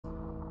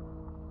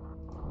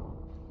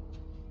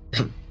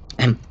Hi,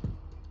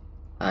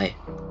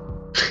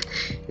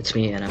 it's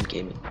me and I'm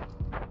gaming.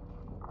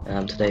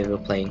 Today we're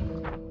playing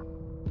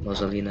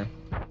mosa, lina,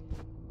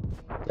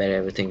 where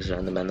everything's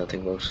random and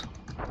nothing works.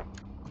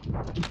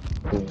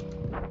 Cool.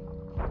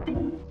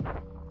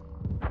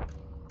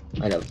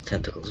 I love the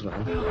tentacles,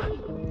 man.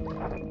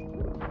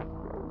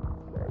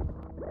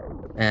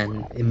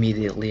 And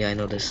immediately I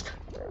noticed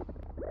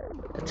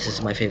that this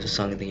is my favorite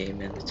song in the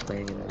game and it's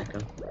playing in the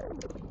background.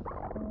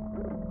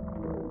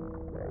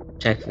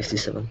 Check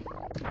 57.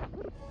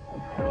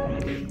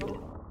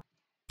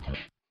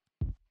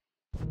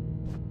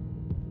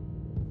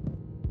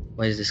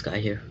 Why is this guy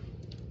here?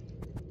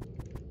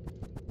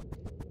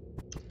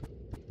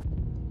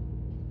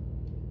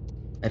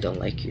 I don't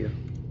like you.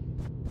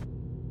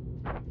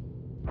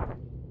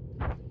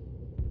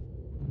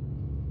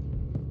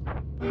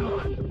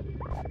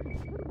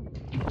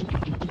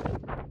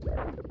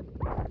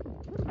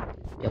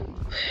 Yep.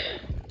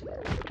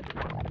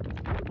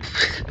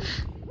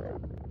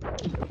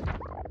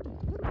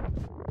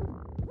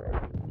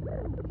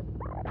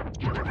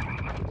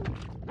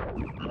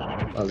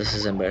 Well, this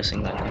is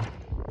embarrassing right now.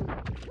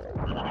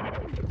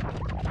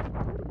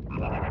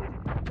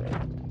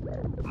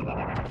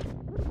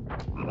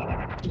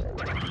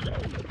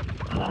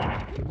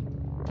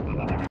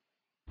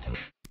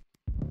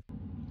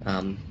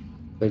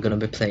 We're gonna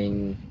be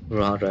playing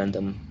raw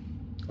random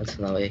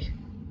until now I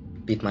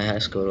beat my high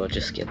score or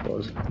just get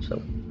bored, so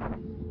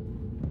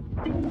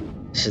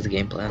this is the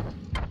game plan.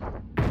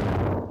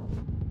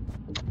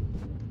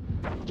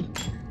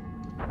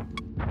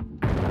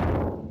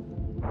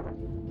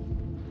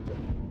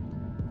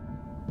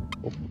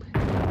 Oh.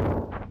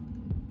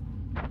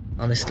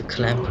 Honestly,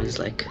 clamp is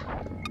like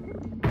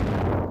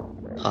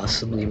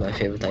possibly my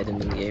favorite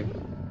item in the game.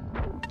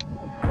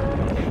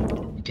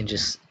 You can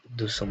just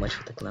do so much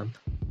with the clamp.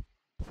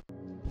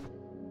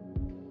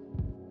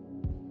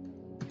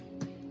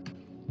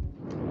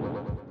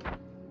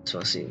 This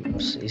one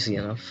seems easy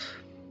enough.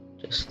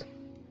 Just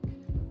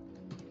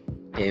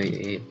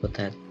you put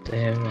that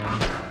there and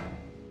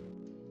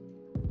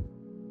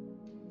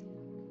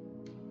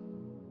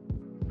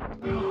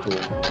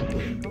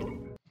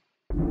boom.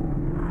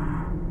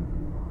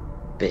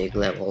 Big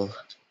level.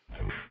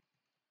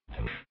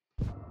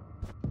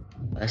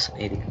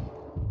 Fascinating.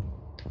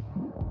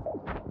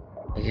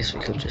 I guess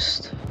we could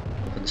just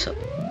open this up.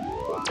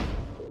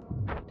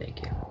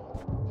 Thank you.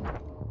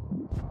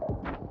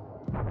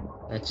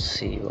 Let's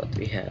see what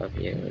we have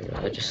here.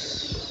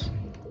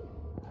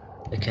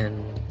 I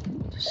can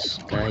this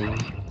guy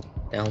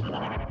down.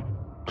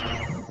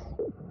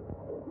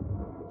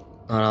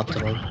 Not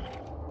optimal.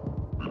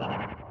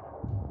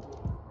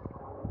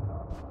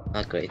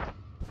 Not great.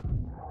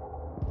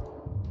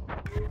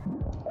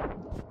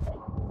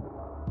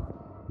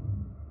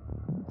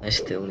 I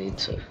still need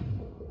to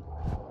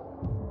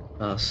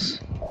cross.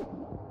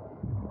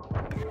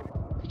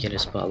 We can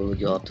just probably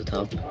go up the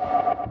top.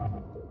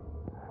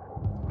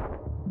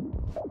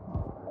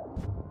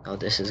 Now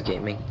this is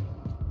gaming.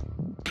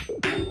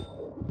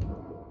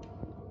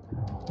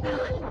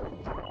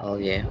 Oh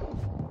yeah.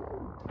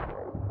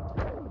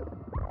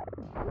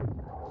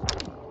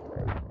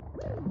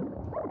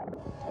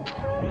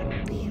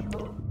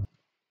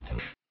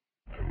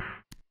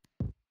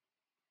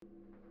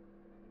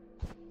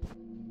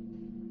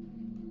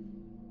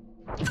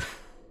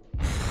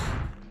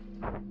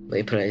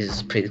 Vaporize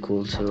is pretty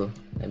cool too.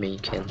 I mean, you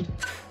can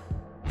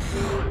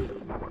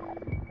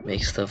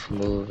make stuff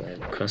move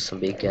and cross some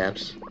big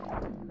gaps.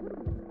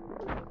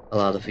 A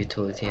lot of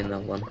utility in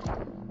that one.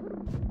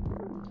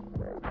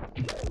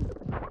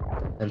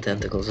 And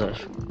tentacles are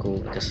cool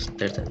because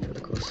they're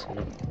tentacles, you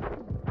know.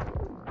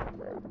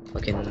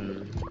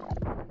 Fucking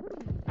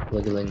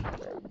wiggling.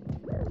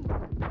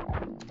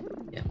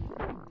 Yeah.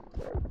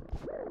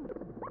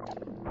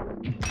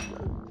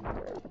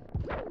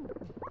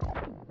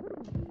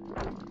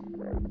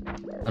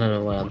 I don't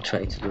know what I'm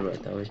trying to do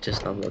right now. It's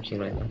just not working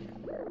right now.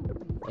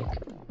 Like.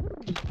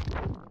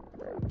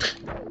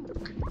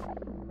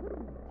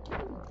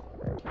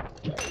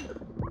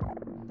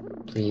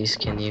 Please,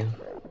 can you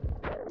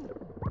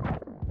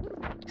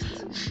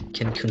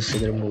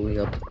consider moving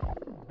up?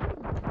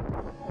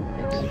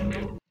 Thanks.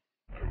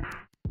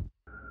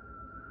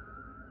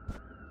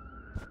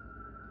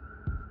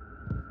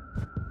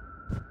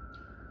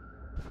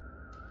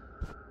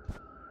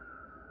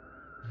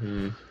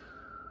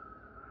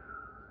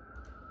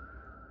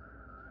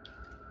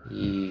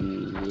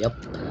 Yep.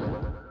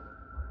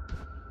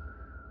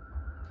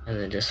 And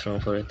then just run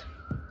for it.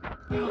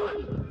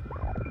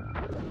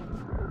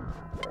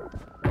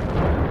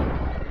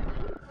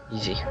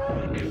 Easy.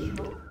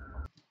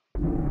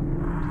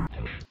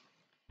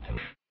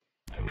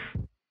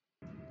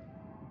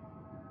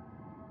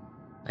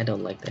 I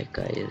don't like that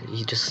guy.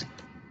 He just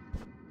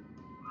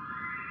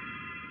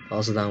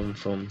falls down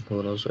from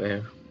who knows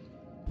where.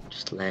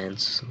 Just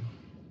lands.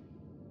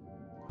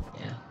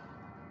 Yeah.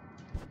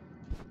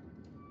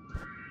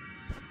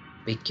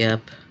 Big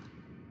gap.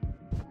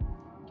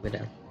 Give me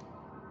that.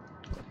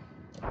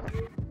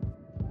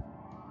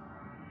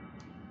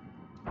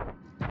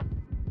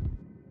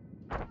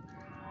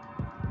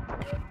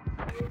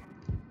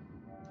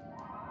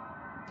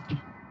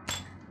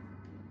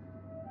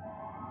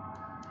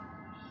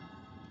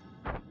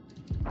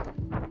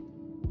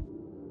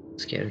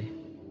 Scary.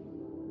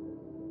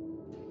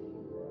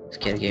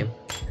 Scary game.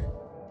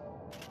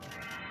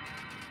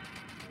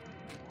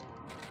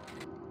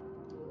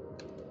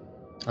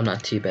 I'm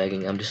not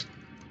teabagging, I'm just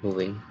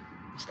moving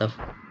stuff.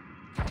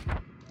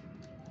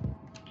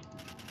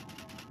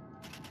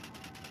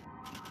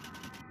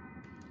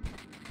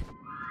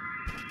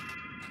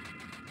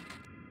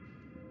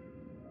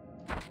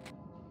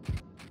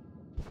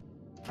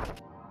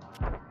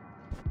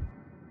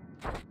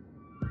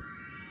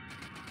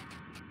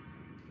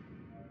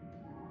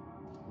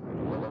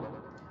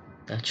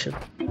 That should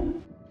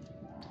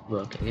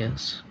work, I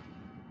guess.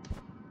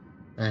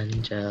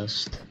 And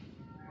just...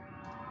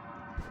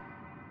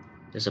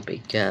 there's a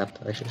big gap,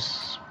 I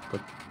just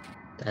put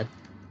that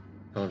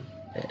on.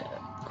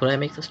 Could I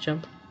make this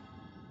jump?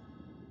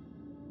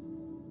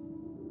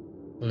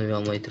 Only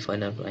one way to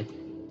find out, right?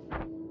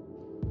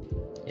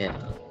 Yeah.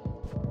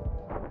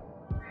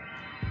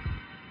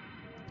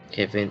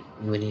 Okay,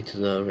 we need to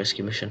do a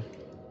rescue mission.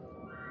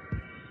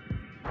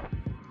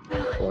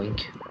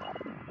 Boink.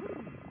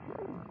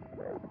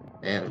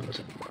 And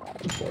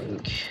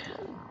boink.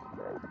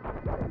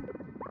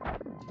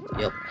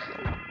 Yup.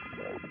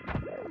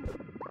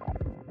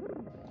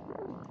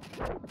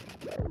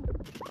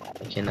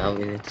 Okay, now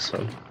we need to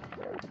swim.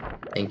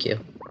 Thank you.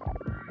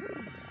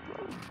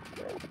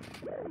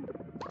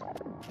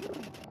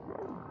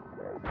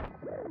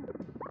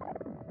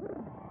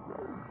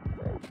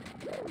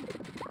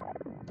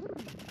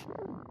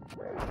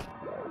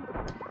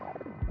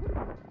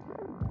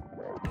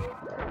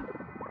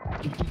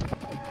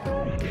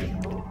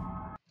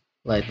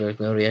 Light work,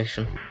 no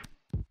reaction.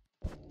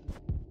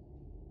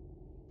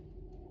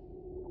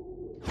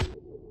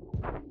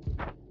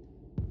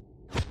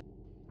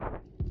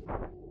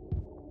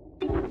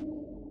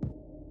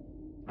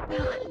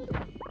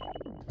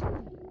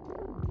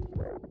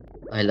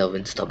 I love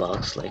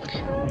Instabox, like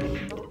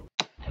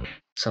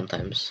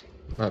sometimes.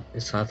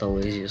 It's not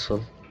always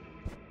useful.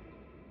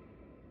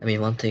 I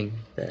mean, one thing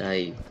that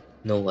I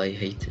know I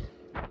hate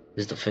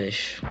is the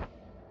fish.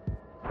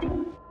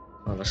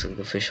 Honestly,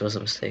 the fish was a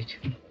mistake.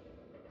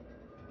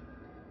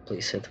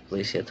 Please hit,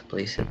 please hit,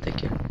 please hit,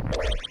 thank you.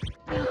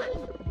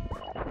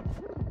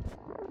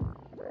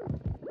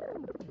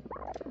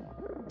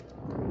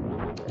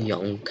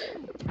 Yonk.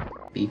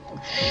 Beep,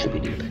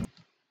 shibby-deep.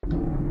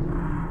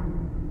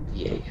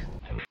 Yay.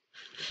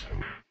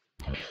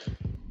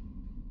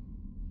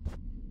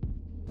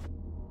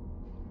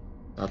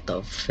 Not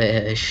the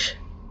fish.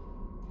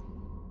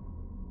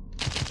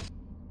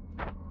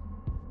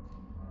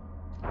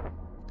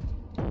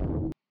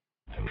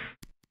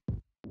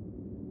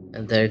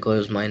 And there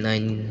goes my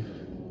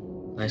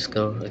nice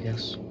score, I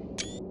guess.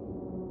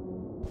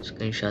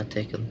 Screenshot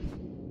taken.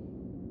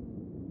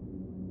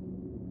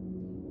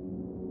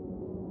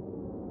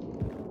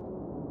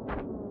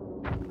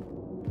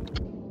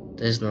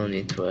 There's no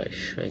need to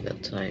rush, I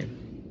got time.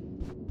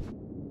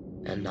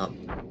 And not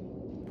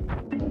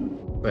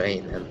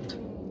brain and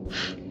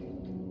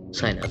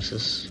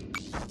synapses.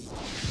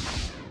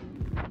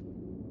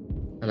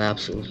 And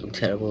absolutely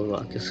terrible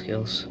rocket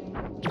skills.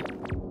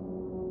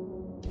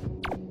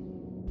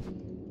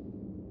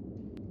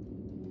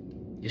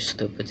 You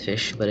stupid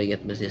fish, better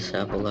get me this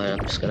apple.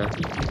 I'm just gonna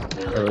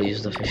never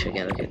use the fish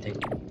again. Okay,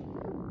 thank you.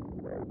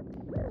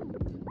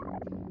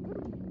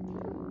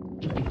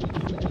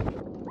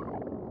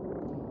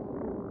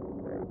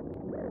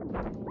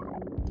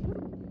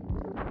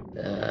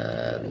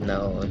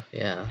 No,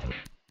 yeah.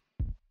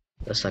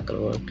 That's not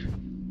gonna work.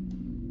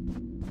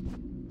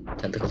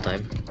 Tentacle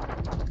time.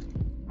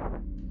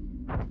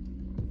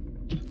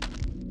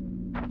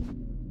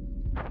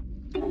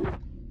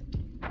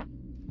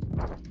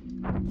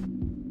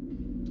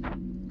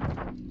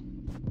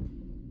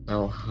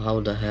 Now, how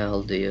the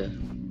hell do you...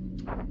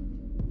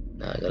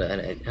 No, I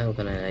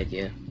got an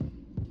idea.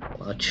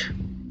 Watch.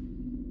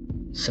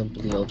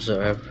 Simply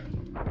observe.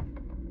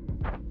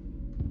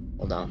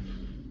 Hold on.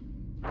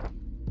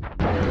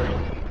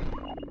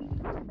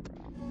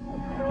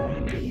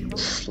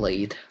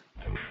 Slade.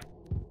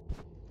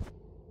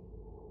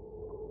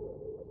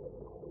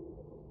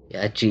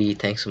 Yeah, gee,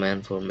 thanks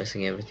man for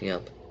messing everything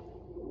up.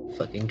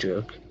 Fucking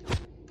jerk.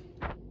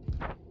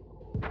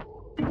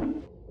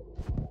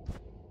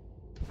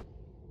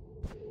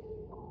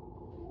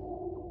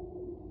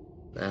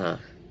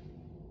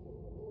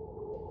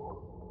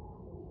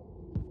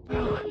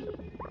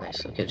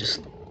 Nice, okay,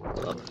 just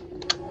go up.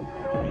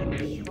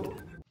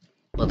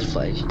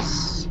 Butterfly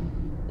is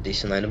a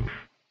decent item.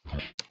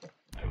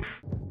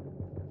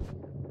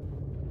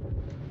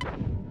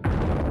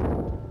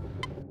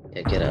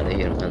 Yeah, get out of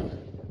here, man.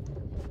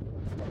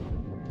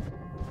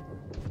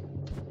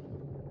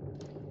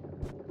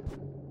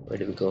 Where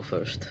do we go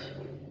first?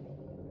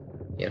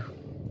 Here.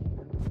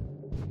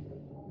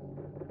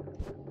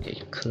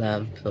 Okay,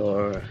 clamp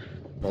or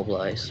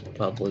mobilize.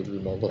 Probably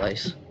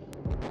mobilize.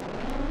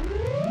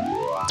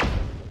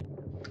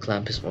 The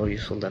clamp is more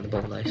useful than the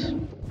mobilize.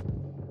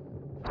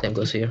 Same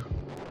goes here.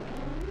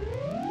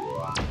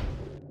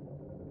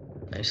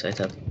 Nice, I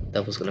thought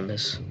that was gonna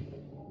miss.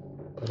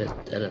 But it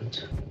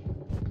didn't.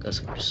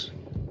 Because there's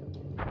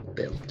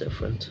built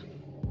different.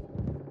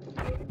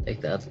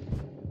 Take that.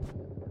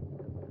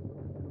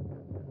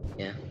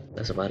 Yeah,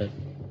 that's about it.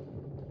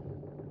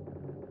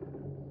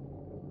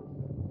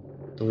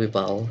 Do we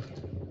bowl?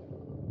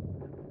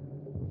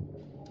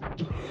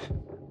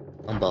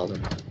 I'm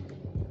bowling.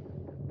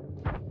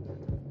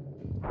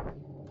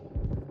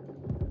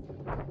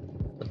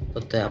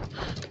 But that.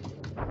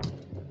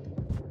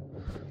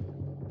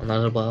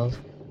 Another bowl?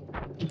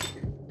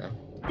 No.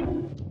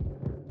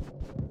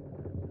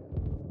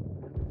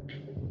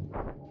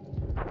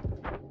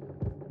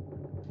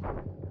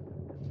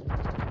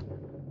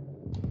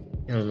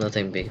 You know,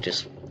 nothing big,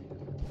 just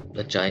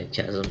a giant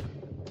chasm.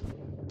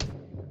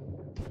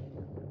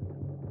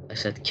 I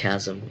said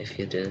chasm, if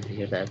you didn't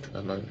hear that.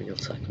 I'm not really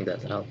talking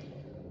that out.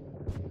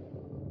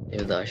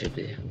 Even though I should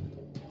be.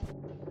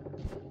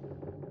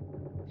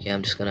 Okay,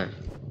 I'm just gonna...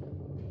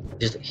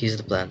 here's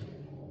the plan.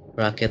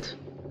 Rocket,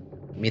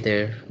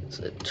 meteor,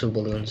 2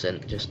 balloons,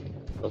 and just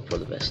hope for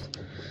the best.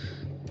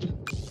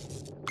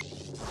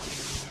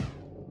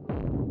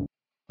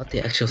 What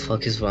the actual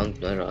fuck is wrong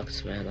with my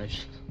rockets, man? I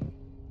just...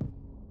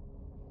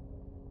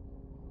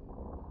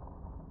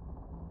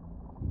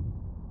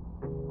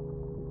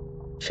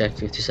 Check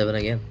 57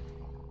 again.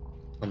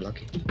 I'm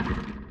lucky.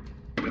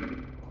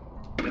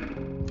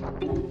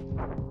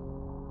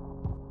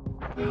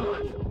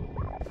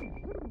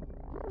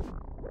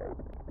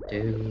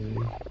 Dude.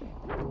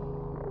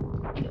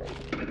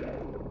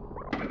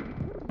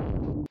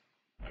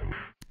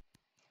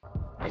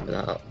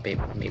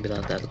 Maybe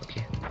not that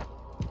lucky.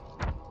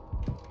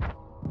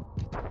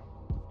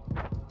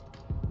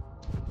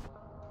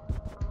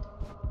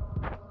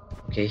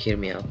 Okay, hear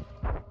me out.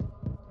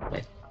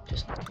 Right,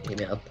 just hear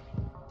me out.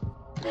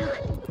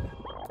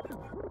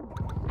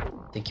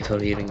 Thank you for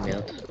hearing me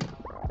out.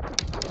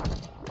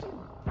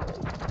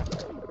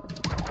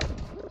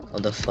 How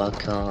the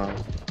fuck,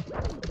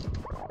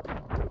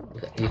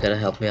 you gotta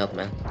help me out,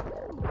 man.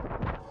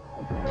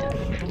 Yeah,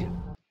 thank you.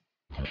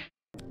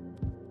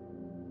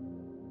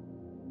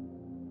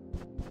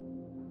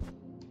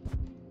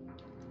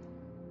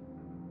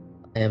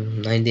 I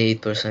am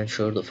 98%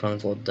 sure the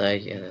front won't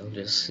die, and I'll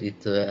just eat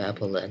the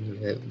apple and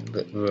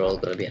we're all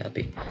gonna be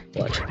happy.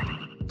 Watch.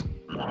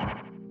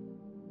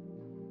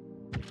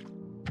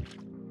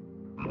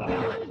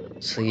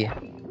 See?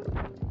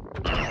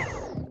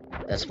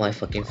 That's my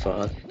fucking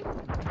frog.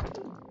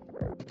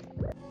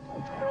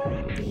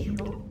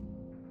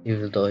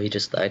 Even though he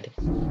just died.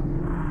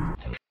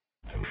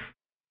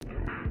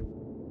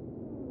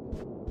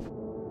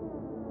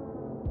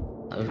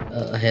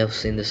 I have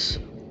seen this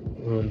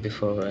room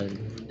before and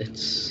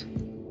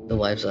the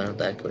vibes aren't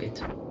that great.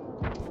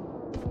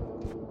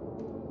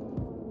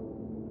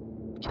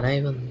 Can I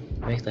even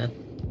make that?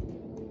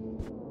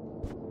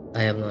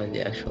 I have no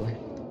idea actually.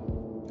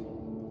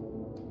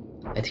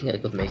 I think I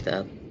could make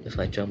that if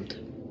I jumped.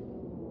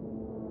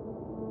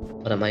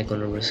 But am I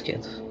gonna risk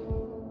it?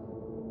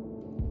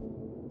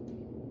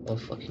 Oh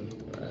fucking...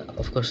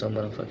 of course I'm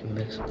gonna fucking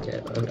miss.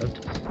 Yeah,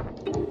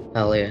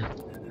 hell yeah.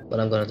 But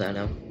I'm gonna die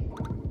now.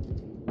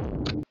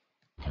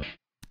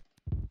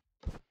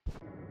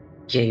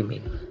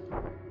 Gaming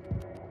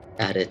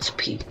at its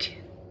peak.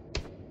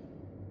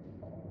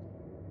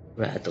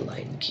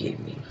 Radline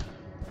Gaming.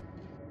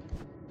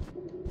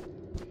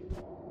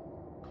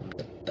 I'm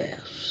the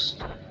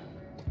best.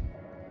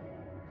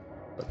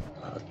 But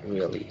not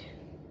really.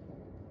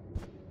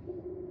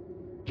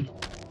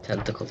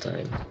 Tentacle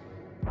time.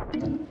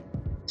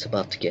 It's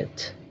about to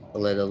get a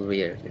little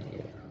weird in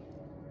here.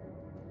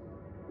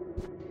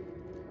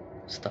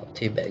 Stop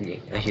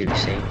teabagging. I hear you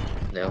saying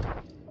no.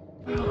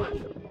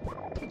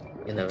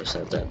 You never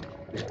said that.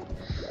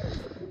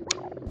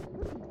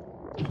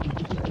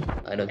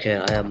 I don't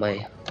care, I have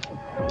my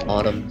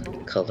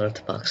autumn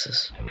colored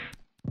boxes.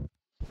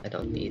 I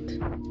don't need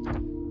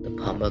the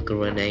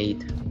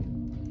pomegranate.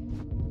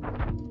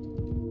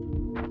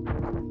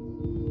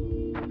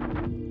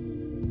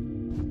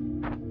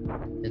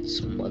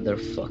 It's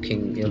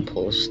motherfucking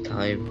impulse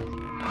time.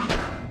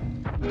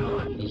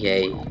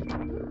 Yay.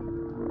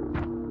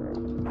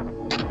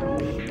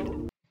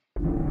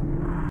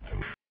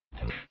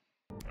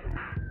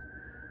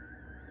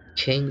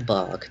 King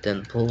Bog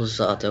then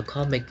pulls out a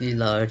comically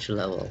large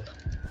level.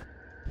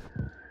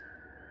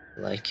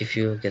 Like if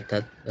you get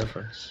that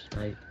reference,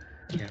 right?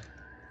 Yeah.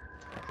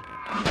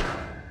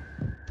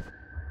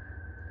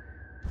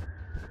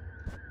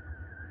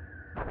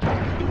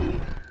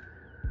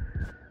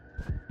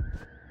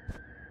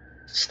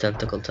 It's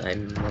tentacle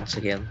time once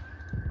again.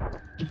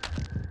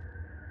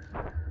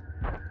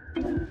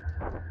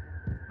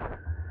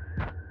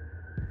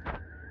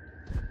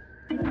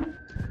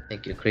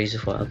 Thank you, Crazy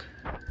Frog.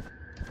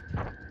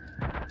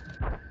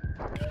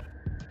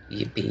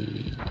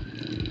 Yippee.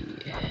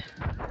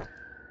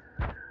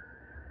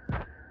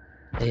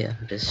 Yeah,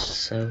 just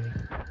so...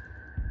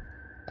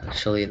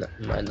 Actually, no,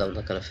 I'm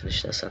not gonna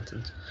finish that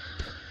sentence.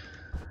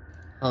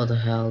 How the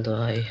hell do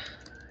I...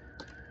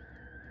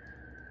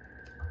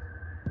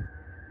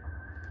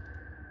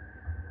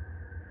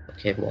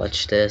 Okay,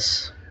 watch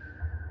this.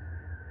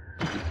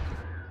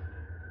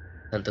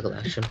 Tentacle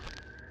action.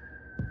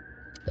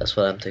 That's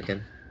what I'm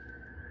thinking.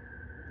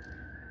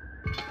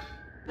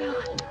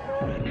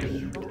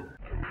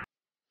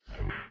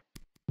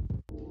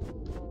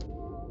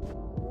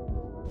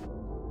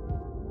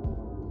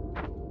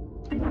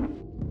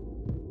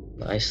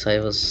 Nice, I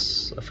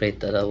was afraid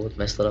that I would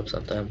mess it up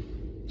somehow.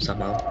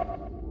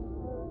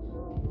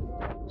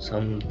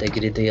 Some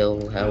degree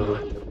or however.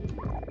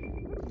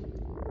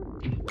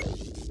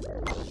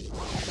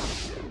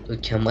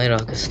 Dude, can my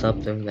rocket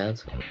stop doing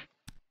that?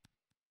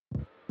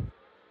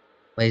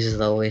 Why is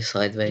it always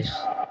sideways?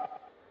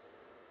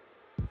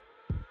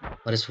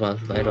 What is wrong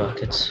with my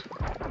rockets?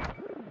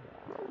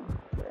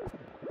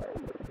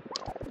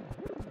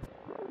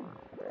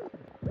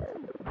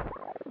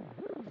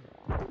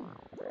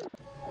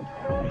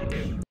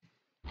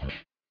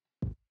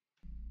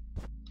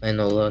 I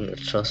no longer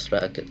trust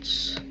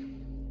rockets.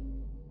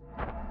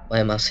 Why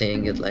am I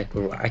saying it like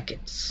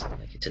rockets?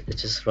 Like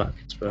it's just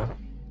rockets, bro.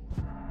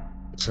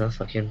 It's not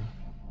fucking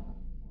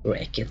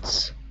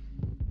rackets.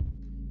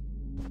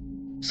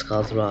 It's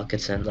called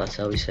rockets, and that's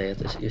how we say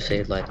it. You say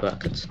it like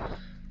rockets.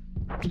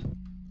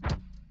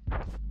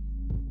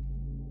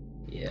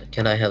 Yeah,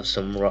 can I have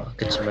some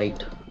rockets,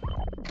 mate?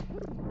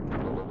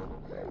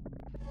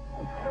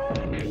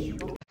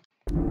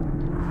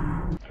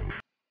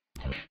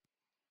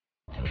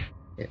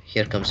 Yeah,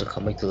 here comes the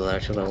coming to the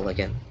larger level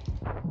again.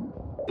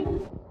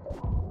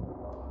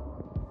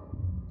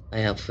 I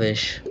have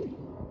fish.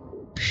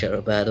 Fish are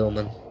a bad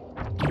omen.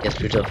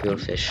 Get rid of your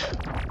fish.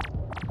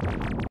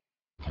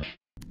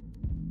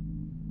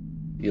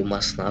 You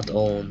must not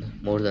own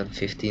more than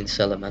 15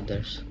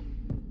 salamanders.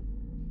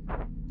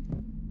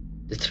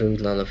 The truth,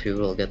 none of you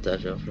will get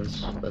that reference,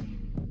 but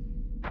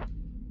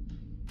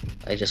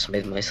I just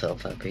made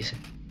myself happy,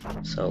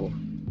 so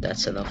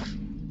that's enough.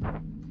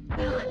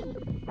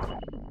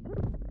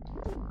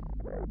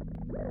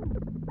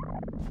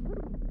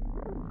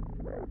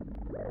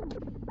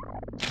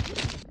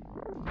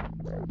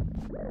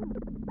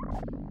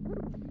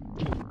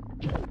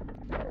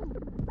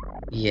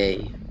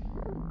 Yay.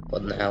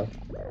 What now?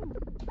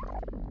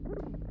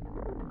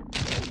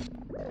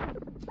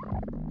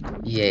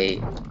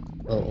 Yay.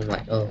 Oh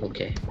my, oh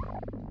okay.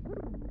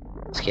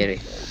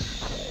 Scary.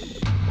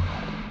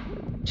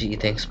 Gee,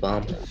 thanks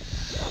bomb.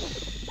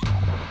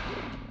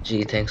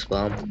 Gee, thanks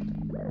bomb.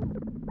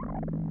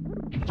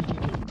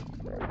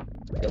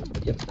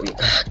 Yep.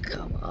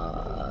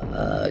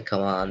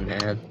 Come on,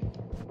 man.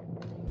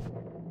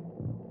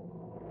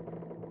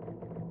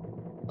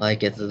 I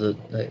get to do,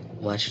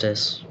 watch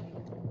this.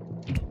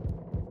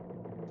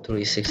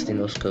 360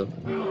 no scope.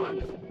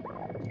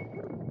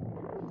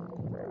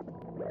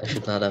 I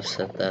should not have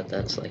said that,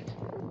 that's like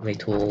way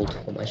too old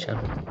for my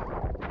channel.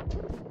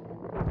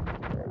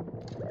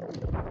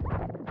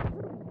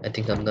 I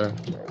think I'm gonna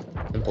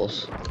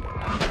impulse.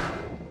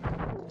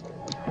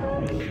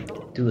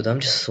 Dude,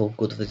 I'm just so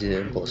good with the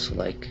impulse,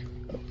 like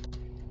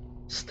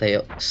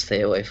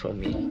stay away from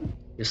me,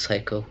 you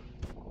psycho.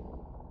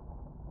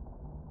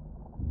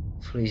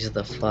 Freeze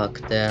the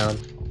fuck down.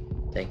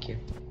 Thank you.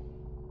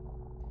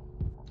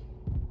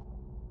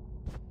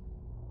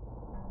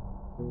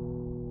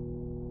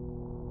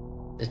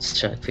 It's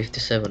track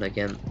 57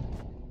 again.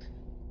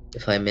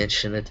 If I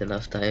mention it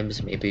enough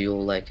times, maybe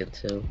you'll like it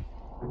too.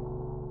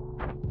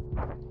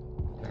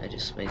 I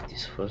just made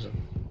these frozen.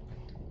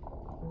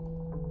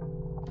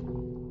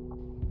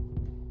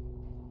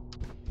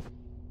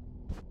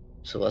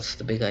 So what's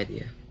the big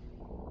idea?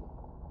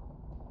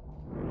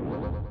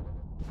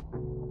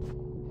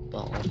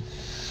 Bomb.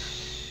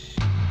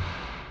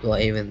 Do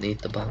I even need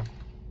the bomb?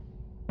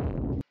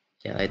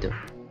 Yeah, I do.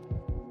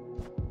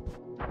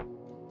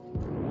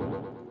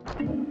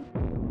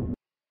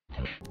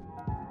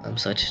 I'm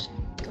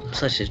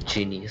such a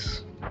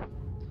genius.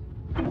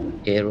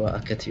 Okay,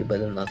 Rocket, you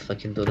better not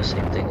fucking do the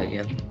same thing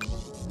again.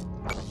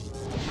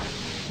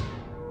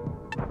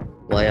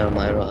 Why are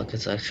my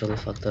rockets actually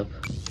fucked up?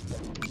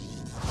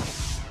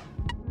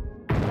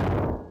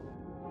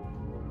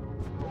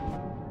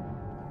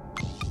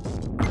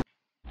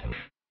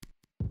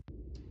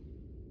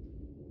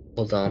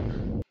 Hold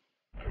on.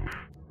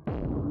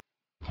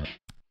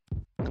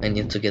 I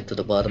need to get to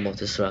the bottom of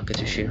this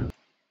rocket issue.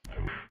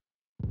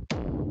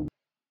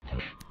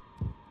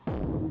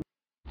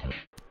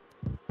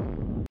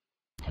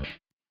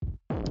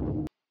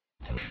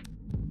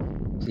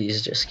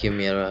 Please just give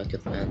me a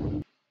rocket,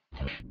 man.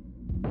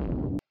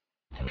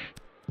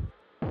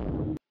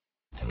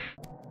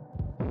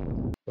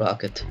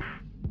 Rocket.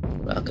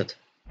 Rocket.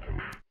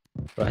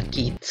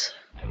 Rocket.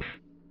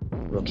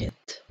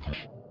 Rocket.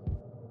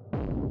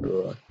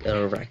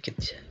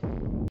 Rocket.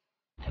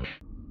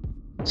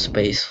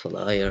 Space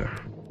flyer.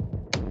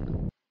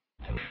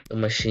 A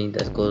machine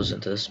that goes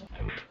into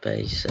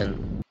space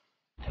and...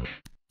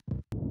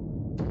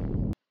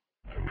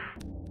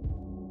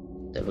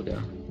 There we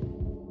go.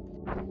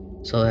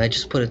 So I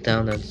just put it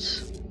down and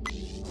it's...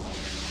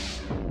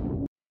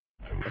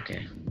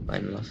 Okay,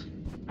 fine enough.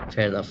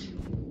 Fair enough.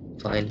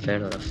 Fine, fair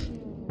enough.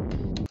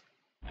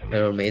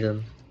 Mirror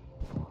Maiden.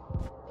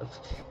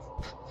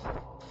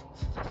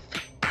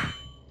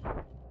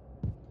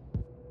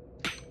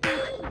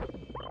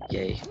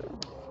 Yay.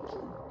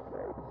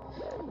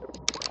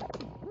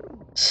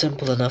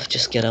 Simple enough,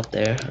 just get up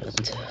there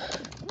and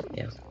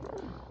yeah.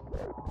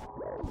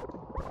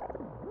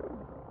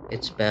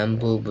 It's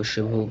bamboo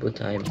bushibubu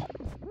time.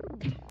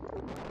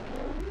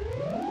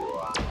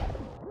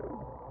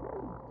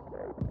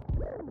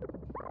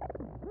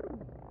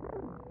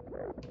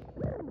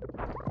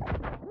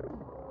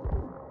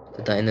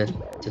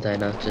 Did I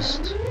not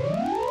just...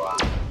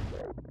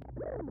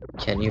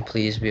 Can you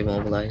please be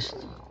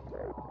mobilized?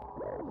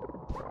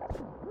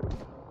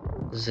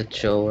 Is it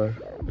Jower?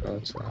 No,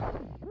 it's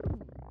not.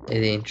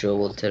 It ain't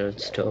Joel Terror,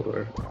 it's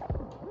Jower.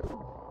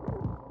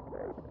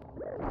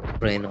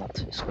 Pray not,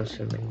 is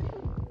consuming me.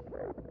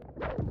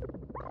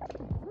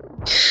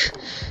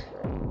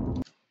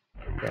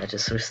 Yeah,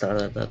 just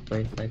restart at that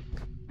point, like...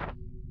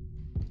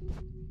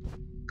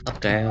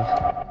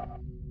 Upgrab.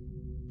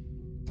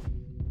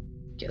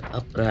 Get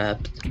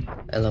upgrabbed.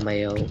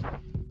 LMAO.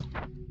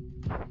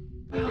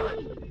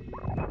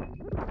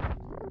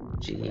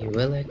 Gee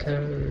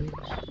willikers.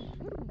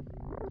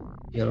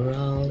 You're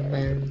all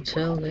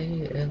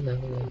mentally ill.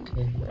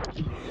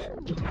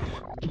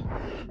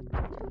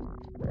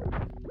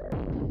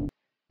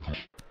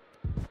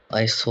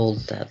 I sold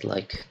that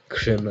like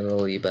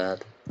criminally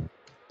bad.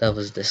 That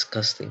was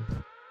disgusting.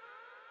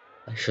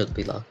 I should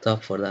be locked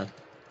up for that.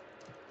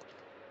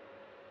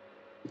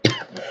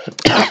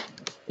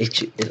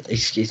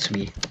 Excuse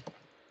me.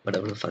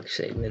 Whatever the fuck you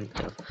say, man.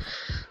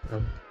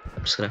 I'm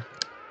just gonna...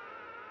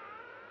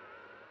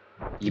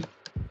 Yep.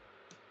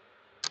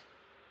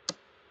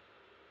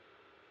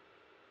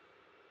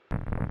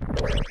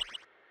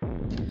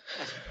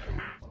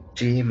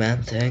 Gee,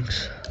 man,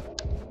 thanks.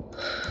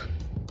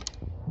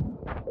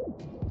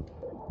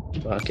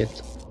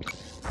 Rocket.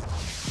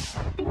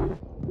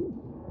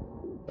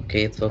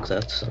 Okay, it worked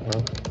out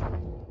somehow.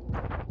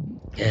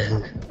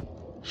 Yeah.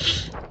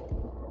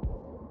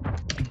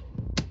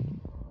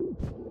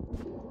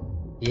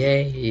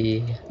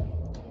 Yay!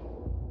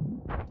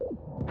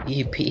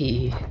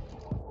 EP.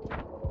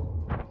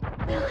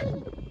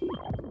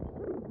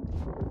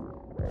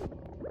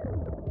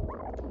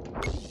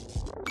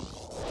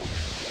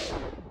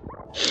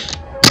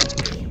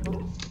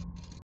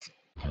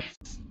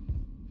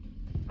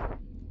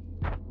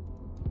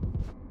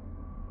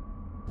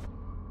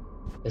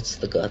 It's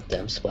the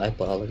goddamn spike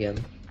ball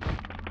again.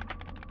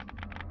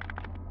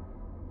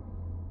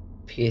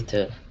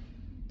 Peter,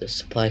 the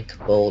spike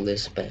ball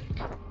is back.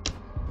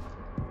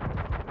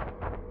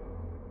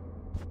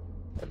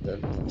 And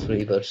then the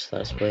three birds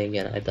starts playing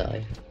and I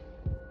die.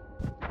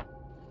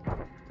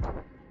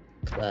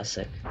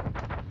 Classic.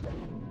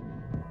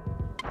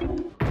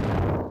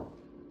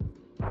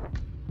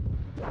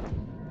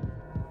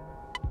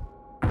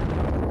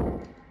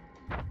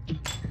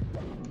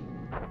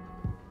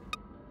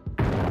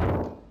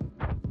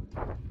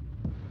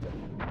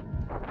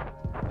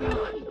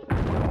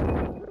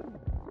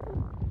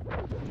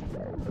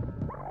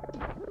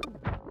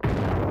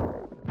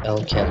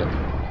 L cannon.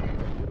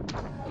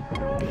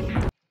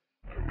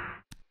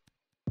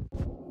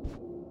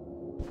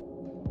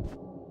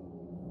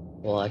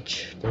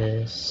 Watch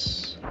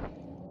this.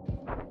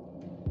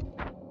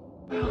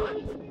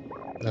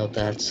 Now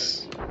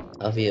that's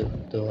how you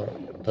do a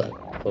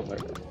platformer.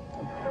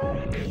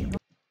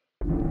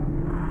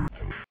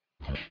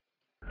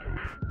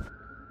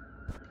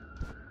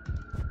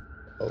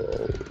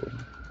 Oh,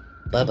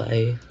 bye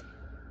bye.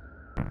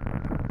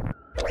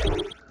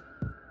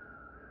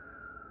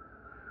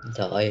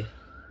 Die.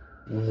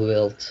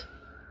 Wilt.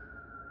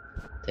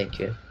 Thank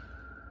you.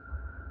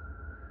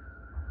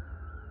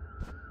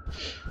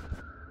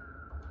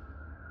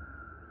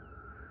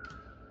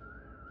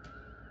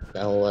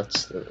 Now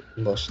what's the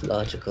most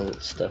logical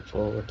step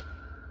forward?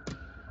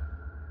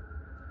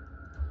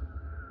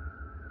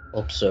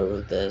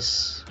 Observe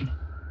this.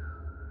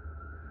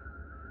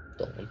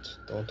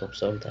 Don't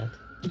observe that.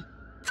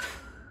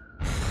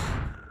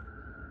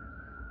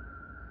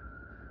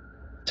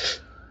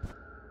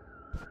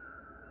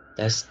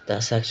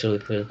 That's actually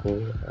pretty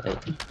cool.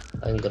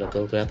 I'm gonna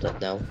go grab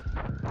that now.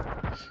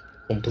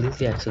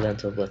 Completely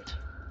accidental, but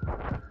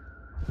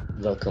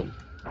welcome.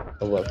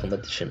 A welcome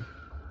addition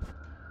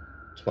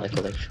to my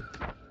collection.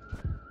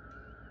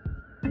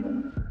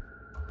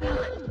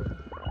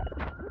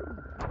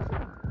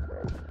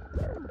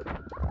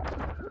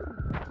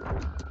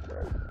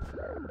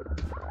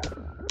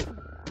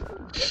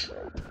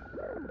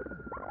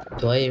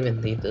 Do I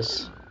even need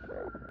this?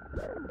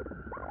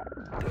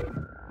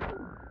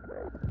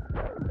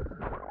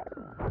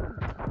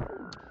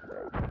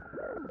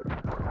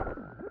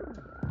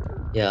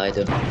 Yeah, I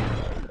do.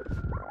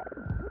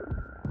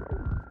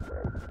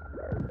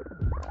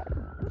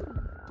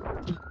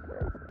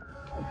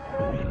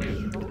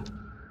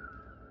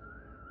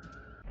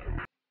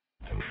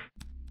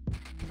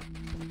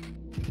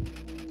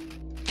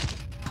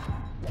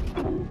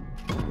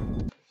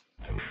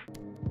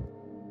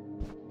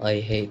 I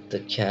hate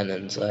the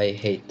cannons, I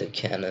hate the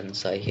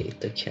cannons, I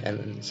hate the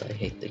cannons, I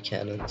hate the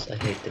cannons, I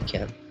hate the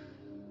can.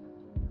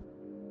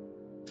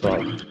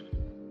 Frog.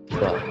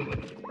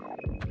 Frog.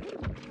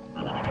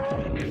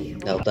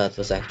 Now that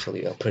was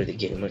actually a pretty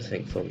gamer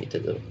thing for me to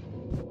do.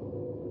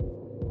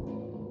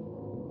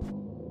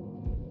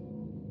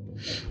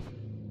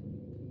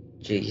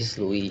 Jeez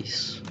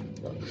Louise.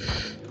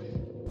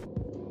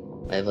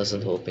 I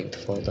wasn't hoping to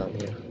fall down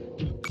here.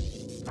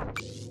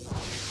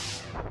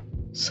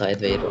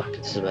 Sideway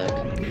rockets back.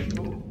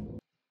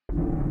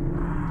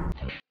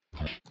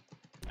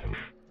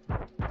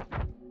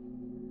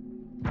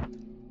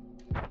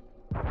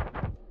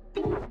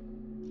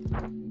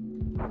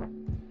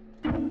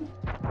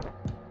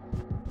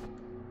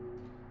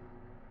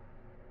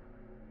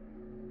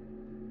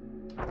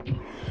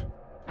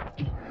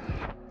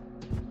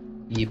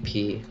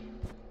 EP.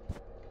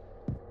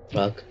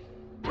 Frog.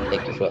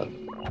 Thank you, Frog.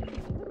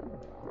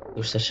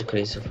 You're such a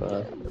crazy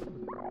frog.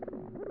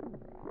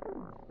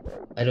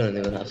 I don't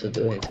even have to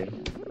do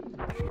anything.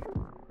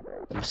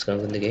 I'm just gonna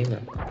win the game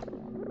now.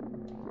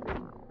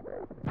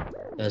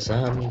 Cause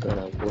I'm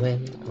gonna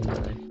win, I'm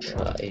gonna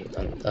try.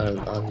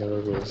 I'll never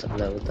lose, I'll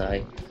never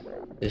die.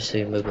 You've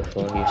seen me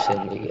before, you've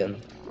seen me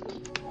again.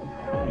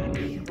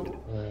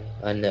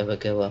 I'll never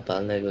give up,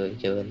 I'll never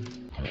give in.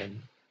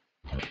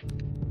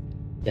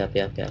 Yep.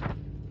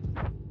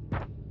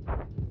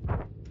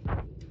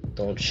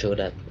 Don't shoot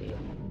at me.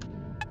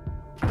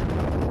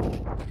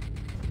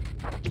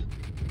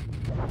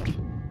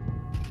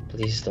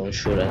 Please don't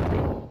shoot at me.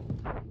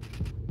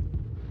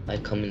 I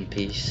come in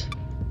peace.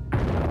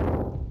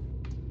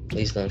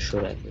 Please don't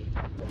shoot at me.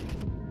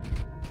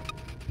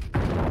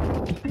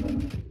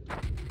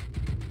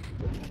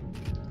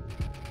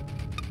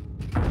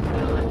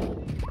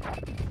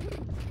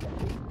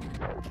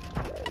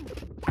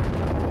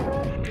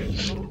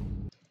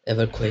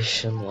 Ever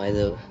question why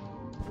the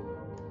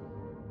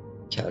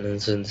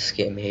cannons in this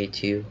game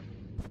hate you?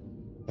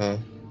 Huh?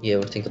 You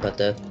ever think about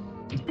that?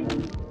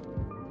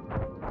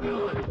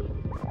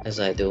 As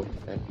I do,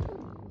 and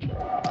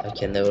I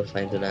can never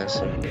find an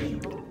answer.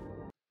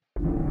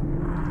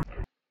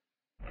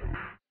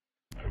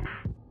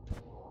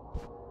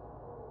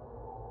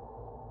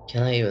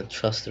 Can I even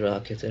trust the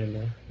rocket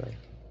anymore? Like,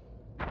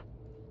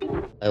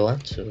 I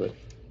want to, but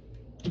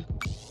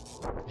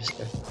just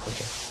okay.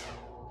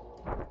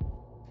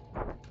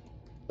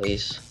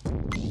 Please.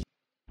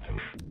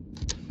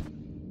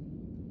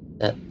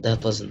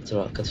 That wasn't the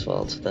rocket's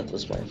fault. That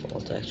was my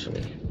fault,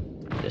 actually.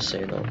 Just so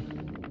you know.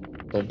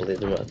 Don't blame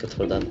the rocket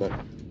for that one.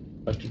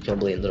 But you can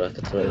blame the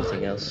rocket for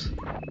everything else.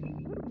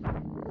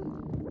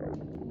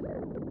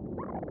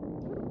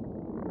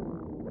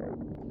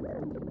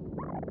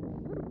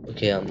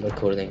 Okay, I'm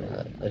recording.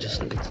 I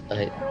just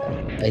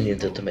I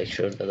needed to make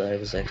sure that I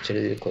was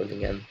actually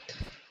recording and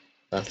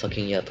not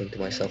fucking yapping to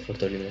myself for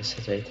 30 minutes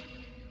straight.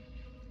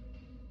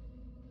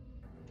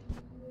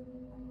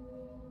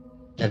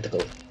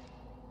 Tentacle.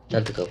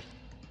 Tentacle.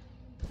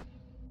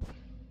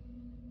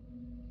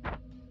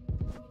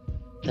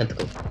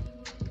 Tentacle.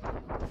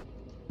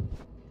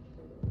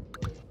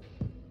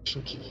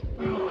 Kinky.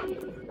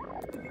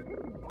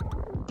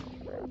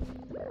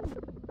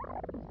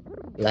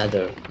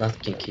 Ladder, not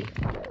kinky.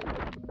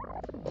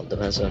 Well,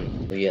 depends on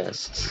who you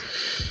ask.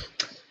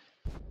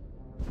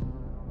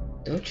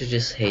 Don't you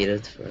just hate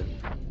it when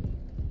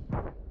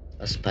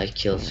a spike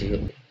kills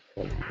you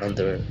from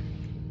under a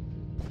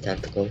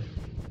tentacle?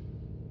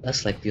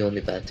 That's like the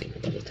only bad thing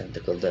about a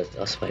tentacle, that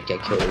a spike can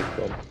kill you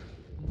from.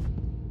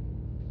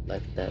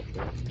 Like that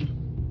one.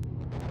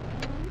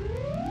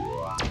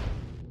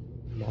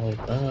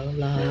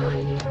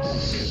 Mobilize.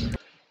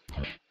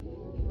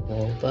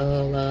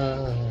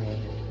 Mobilize.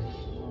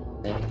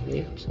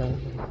 Every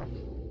time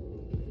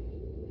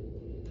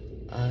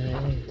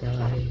I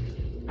die.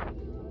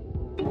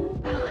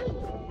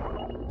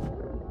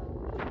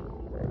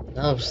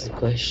 Now's the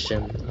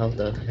question, how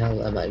the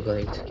hell am I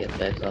going to get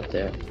back up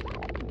there?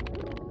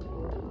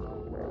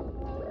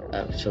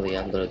 Actually,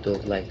 I'm gonna do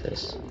it like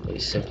this.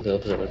 Please simply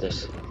observe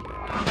this.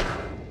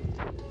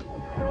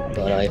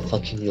 But I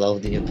fucking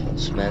love the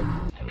impulse, man.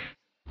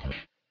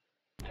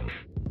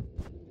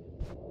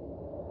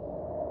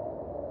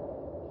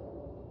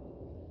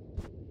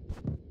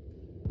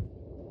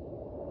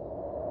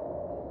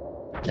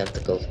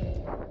 Tentacle.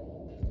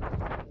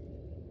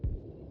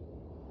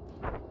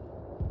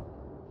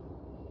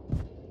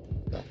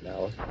 Not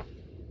now.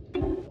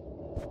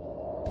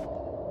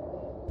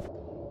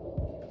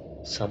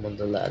 Summon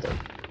the ladder.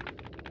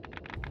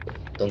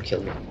 Don't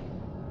kill me.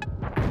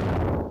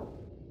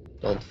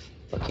 Don't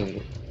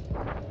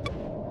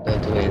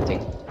do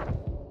anything.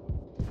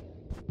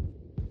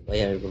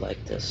 Why are you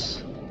like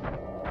this?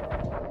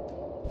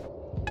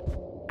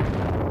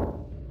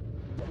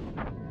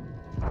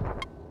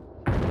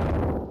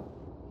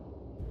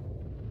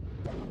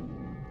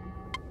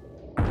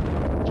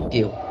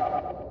 Ew.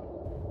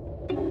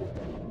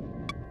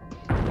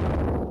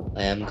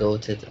 I am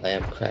goated, I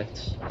am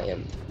cracked, I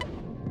am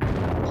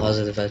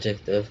positive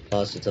adjective, and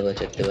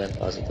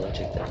positive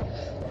adjective.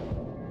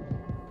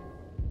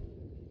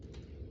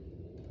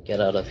 Get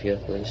out of here,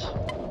 please.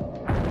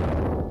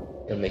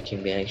 You're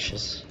making me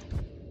anxious.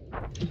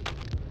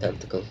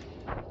 Tentacle.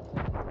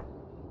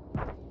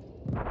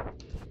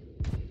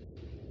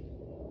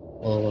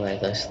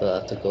 Alright, I still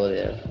have to go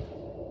there.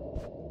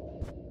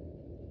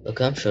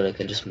 Look, I'm sure I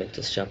can just make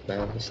this jump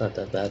now. It's not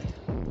that bad.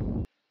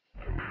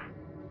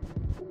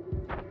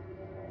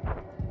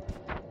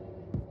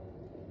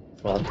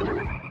 Frog.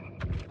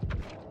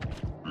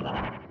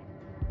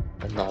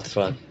 And not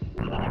frog.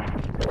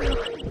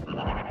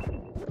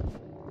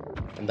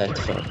 And back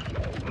to frog.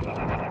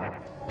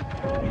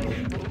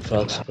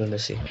 Frog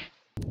supremacy.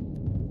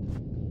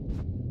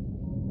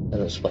 And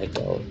a spike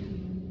ball.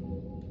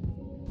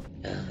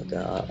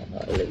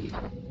 Golly.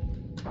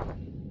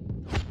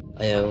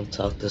 I haven't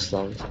talked this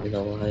long in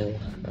a while.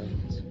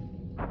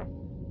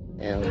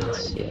 And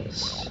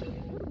yes,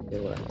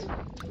 you're right.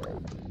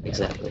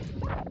 Exactly.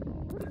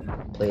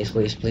 Please,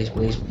 please, please,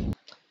 please.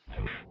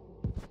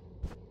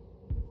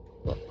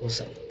 What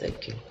was I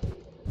thinking?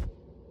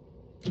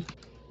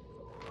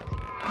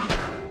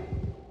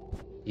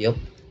 Yup.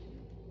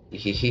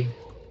 Hehe.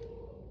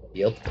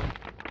 Yup.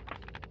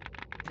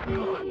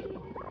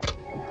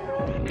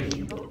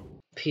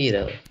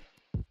 Peter,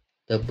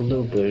 the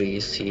blueberry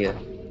is here.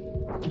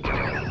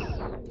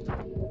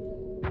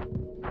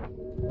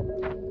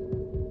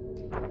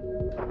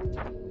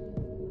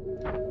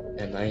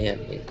 And I am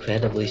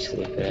incredibly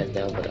sleepy right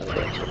now, but I'm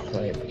going to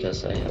play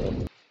because I have a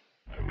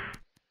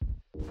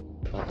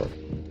problem.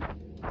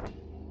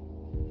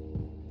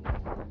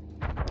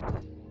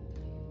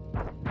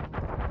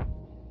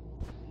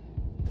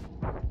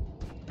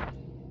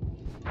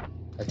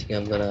 I think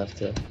I'm gonna have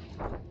to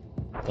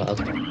frog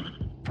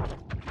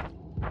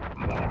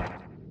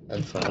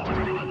and frog.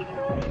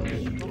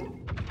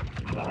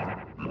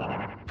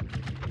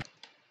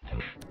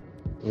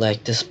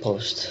 Like this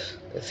post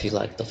if you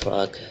like the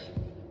frog.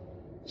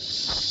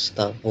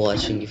 Stop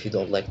watching if you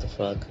don't like the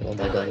frog. Oh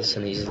my god, it's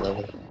an easy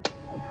level.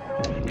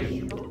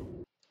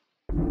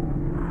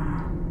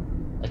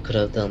 I could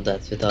have done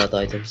that without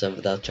items and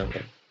without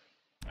jumping.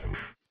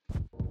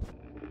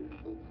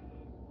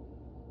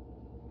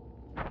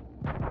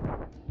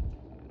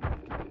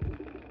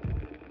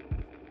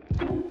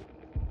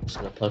 Just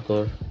gonna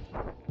parkour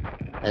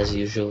as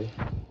usual.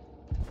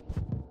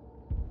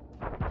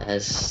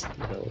 As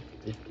you know,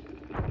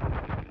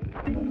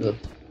 good.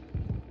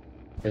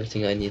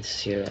 Everything I need is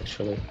here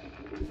actually.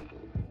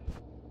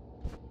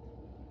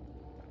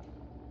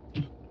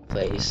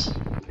 Phase.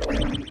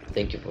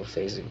 Thank you for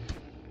phasing.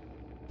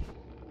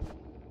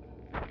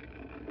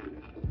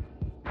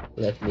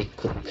 Let me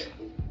cook.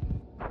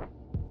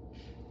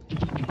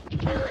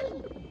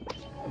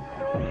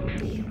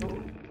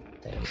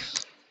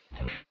 Thanks.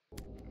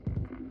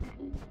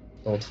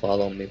 Don't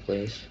follow me,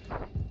 please.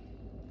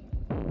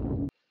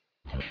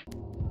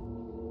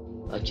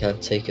 I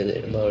can't take it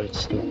anymore,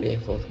 it's too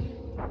painful.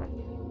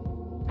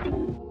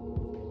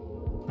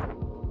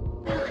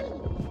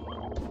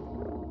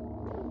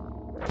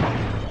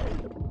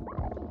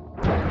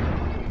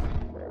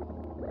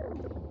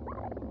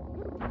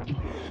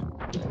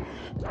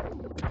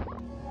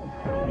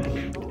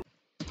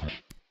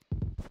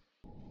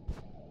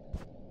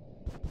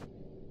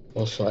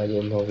 Also, I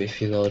don't know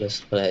if you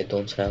noticed, but I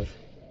don't have.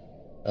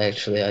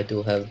 Actually, I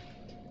do have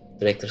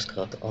director's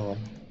cut on.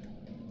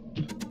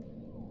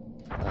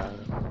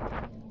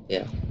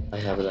 Yeah, I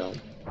have it on.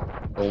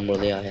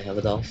 Normally, I have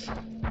it off.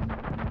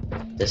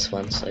 This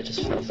once, I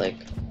just felt like,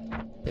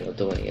 you know,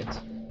 doing it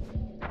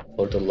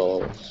for the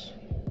lols,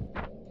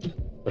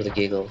 for the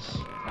giggles.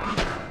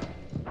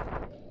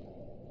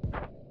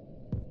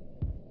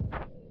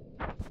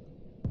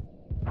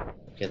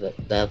 Okay,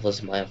 that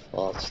was my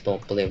fault.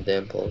 Don't blame the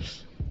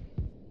impulse.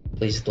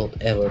 Please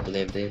don't ever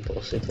blame the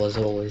impulse. It was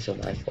always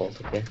my fault,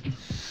 okay?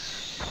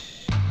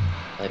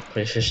 My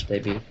precious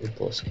baby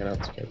impulse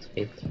cannot get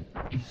hit.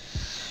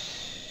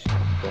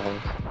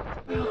 Wrong.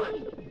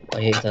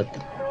 I hate that.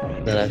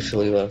 That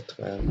actually worked,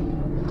 man.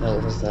 What the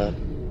hell was that?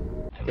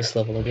 This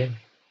level again?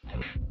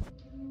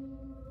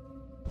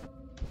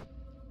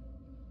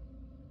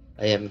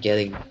 I am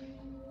getting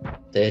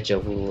deja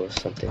vu or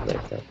something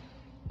like that.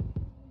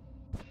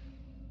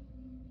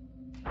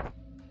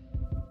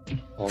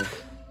 Honk.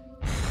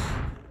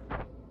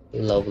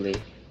 Lovely.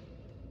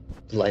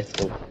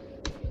 Delightful.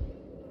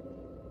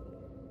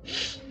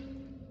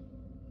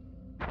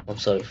 I'm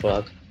sorry,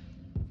 frog.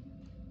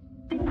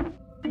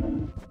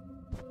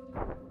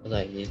 But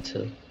I need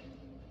to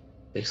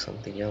pick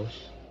something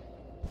else.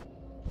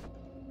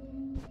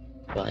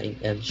 Crying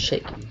and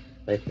shaking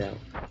right now.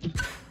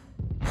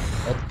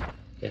 Oh,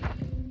 yeah.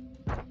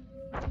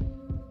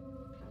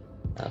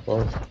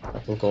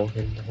 Apple going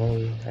in the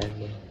hole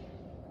and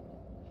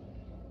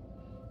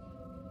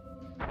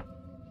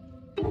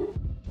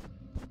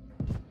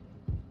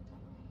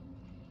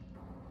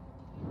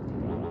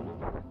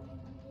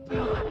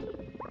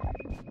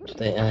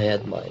today I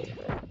had my,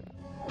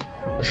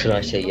 or should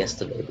I say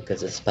yesterday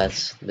because it's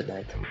past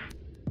midnight.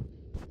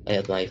 I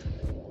had my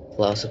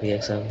philosophy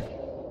exam.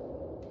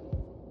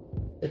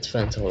 It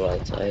went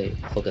alright, I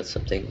forgot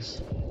some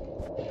things.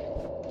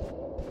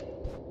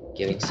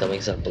 Giving some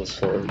examples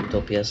for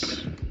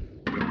utopias.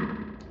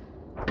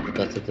 I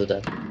forgot to do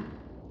that.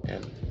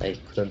 And I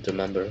couldn't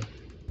remember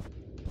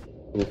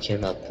who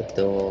came up with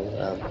the whole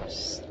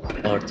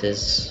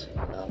artists.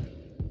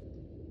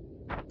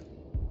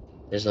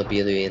 There's no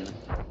beauty in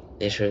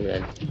nature,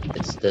 and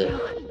it's the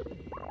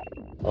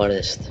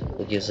artist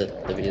who gives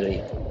it the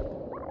beauty.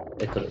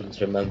 I couldn't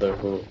remember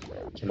who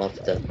came up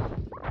with that,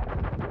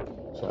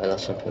 so I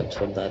lost some points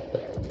from that,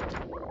 but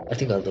I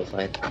think I'll do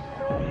fine.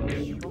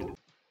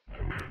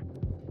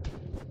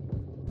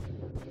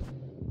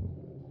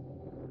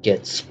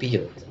 Get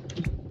speared.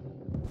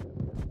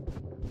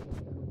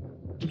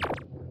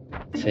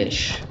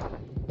 Fish,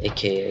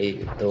 aka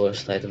the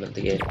worst item in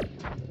the game.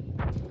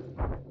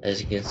 As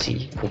you can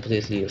see,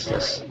 completely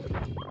useless.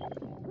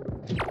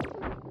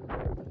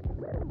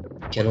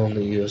 Can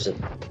only use it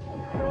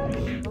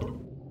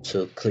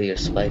to clear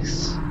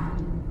spikes.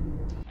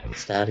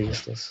 It's that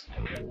useless.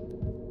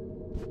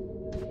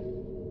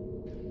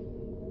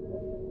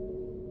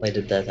 Why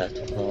did that have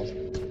to fall?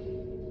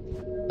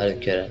 I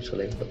don't care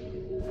actually, but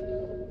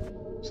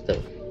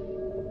still.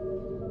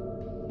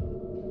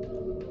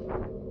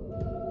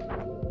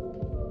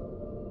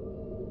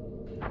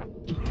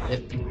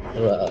 Yep.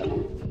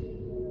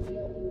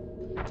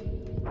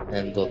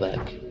 And go back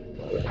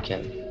while I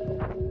can.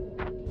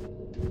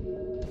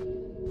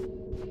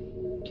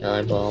 Can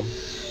I bomb?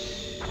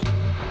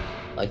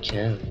 I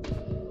can.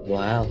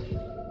 Wow.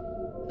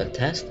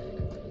 Fantastic.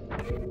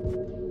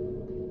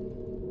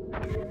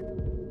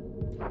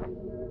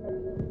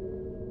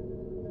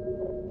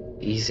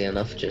 Easy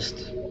enough,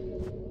 just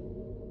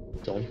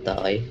don't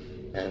die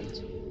and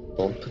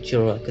don't put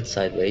your rocket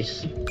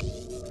sideways.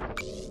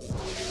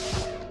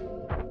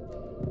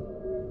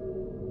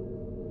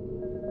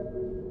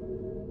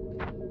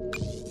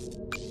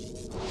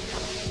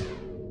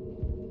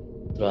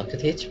 The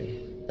rocket hits me.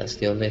 That's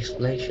the only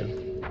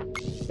explanation.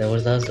 Never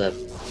does that.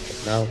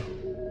 But now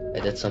I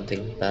did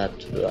something bad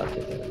to the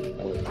rocket and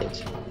now it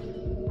hits me.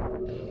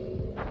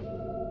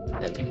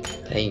 And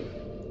pain.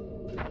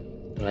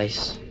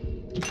 Rice.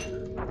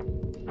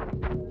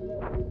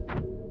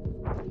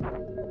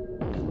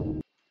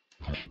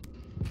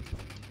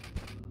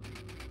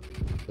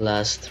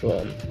 Last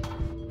run.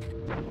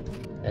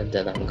 And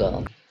then I'm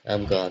gone.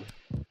 I'm gone.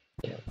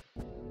 Yeah.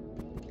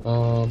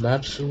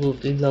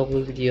 Absolutely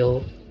lovely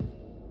video.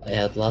 I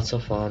had lots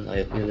of fun. I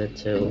hope you did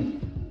too.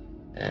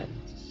 And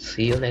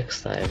see you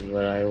next time,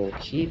 where I will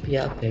keep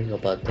yapping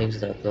about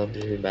things that don't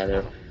really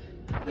matter.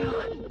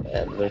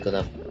 And we're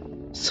gonna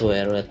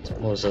swear at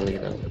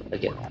Mosalino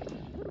again.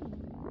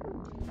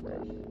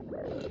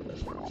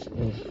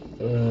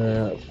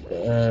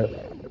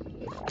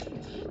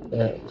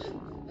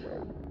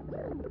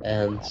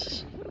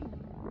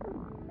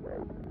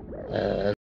 And